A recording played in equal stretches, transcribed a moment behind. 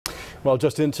Well,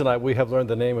 just in tonight, we have learned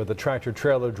the name of the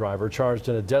tractor-trailer driver charged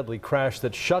in a deadly crash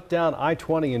that shut down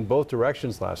I-20 in both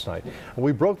directions last night.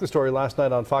 We broke the story last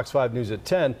night on Fox 5 News at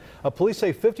 10. Police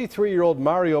say 53-year-old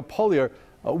Mario Polier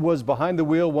was behind the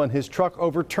wheel when his truck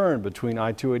overturned between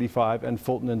I-285 and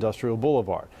Fulton Industrial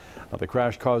Boulevard. The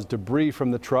crash caused debris from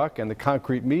the truck and the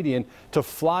concrete median to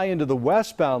fly into the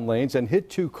westbound lanes and hit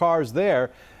two cars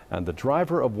there, and the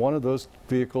driver of one of those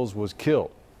vehicles was killed.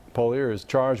 Polier is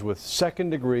charged with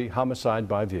second-degree homicide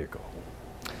by vehicle.